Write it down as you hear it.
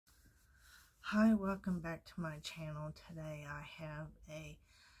Hi, welcome back to my channel. Today I have a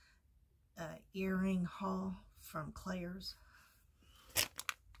earring haul from Claire's.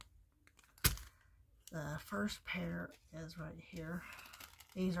 The first pair is right here.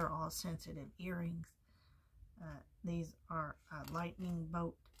 These are all sensitive earrings. These are a lightning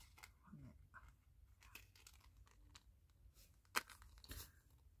bolt.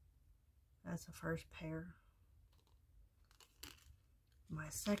 That's the first pair. My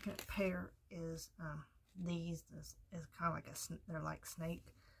second pair is these. This is kind of like they're like snake.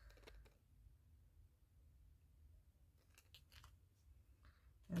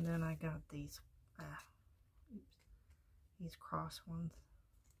 And then I got these cross ones.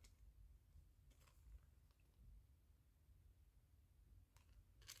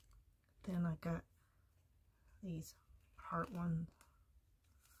 Then I got these heart ones.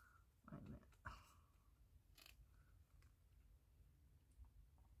 Wait a minute.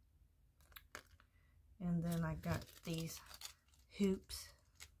 And then I got these hoops.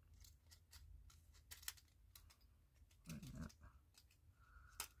 Wait a minute.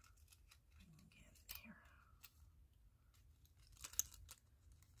 I can get it here.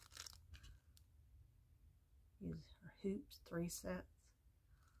 These are hoops, 3 sets.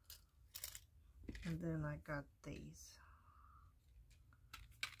 And then I got these.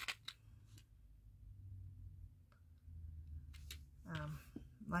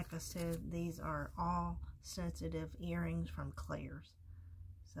 Like I said, these are all sensitive earrings from Claire's.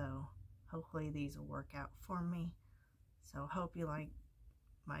 So hopefully these will work out for me. So hope you like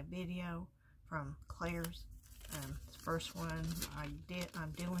my video from Claire's. The first one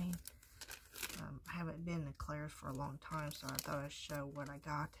I'm doing. I haven't been to Claire's for a long time, so I thought I'd show what I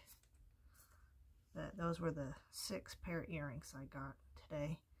got. But those were the 6 pair earrings I got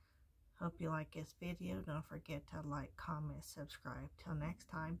today. Hope you like this video. Don't forget to like, comment, subscribe. Till next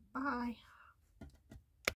time, bye.